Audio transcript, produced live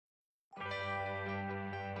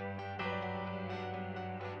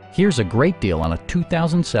Here's a great deal on a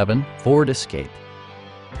 2007 Ford Escape.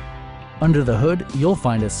 Under the hood, you'll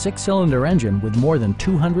find a 6-cylinder engine with more than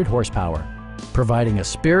 200 horsepower, providing a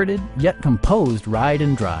spirited yet composed ride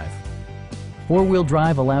and drive. Four-wheel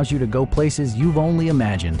drive allows you to go places you've only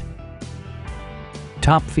imagined.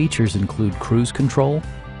 Top features include cruise control,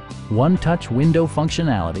 one-touch window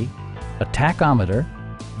functionality, a tachometer,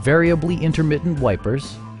 variably intermittent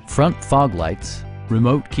wipers, front fog lights,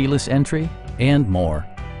 remote keyless entry, and more.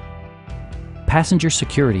 Passenger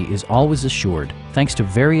security is always assured thanks to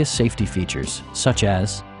various safety features such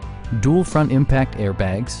as dual front impact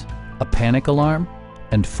airbags, a panic alarm,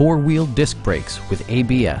 and 4-wheel disc brakes with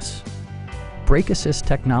ABS. Brake assist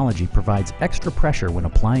technology provides extra pressure when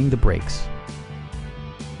applying the brakes.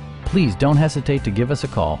 Please don't hesitate to give us a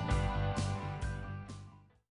call.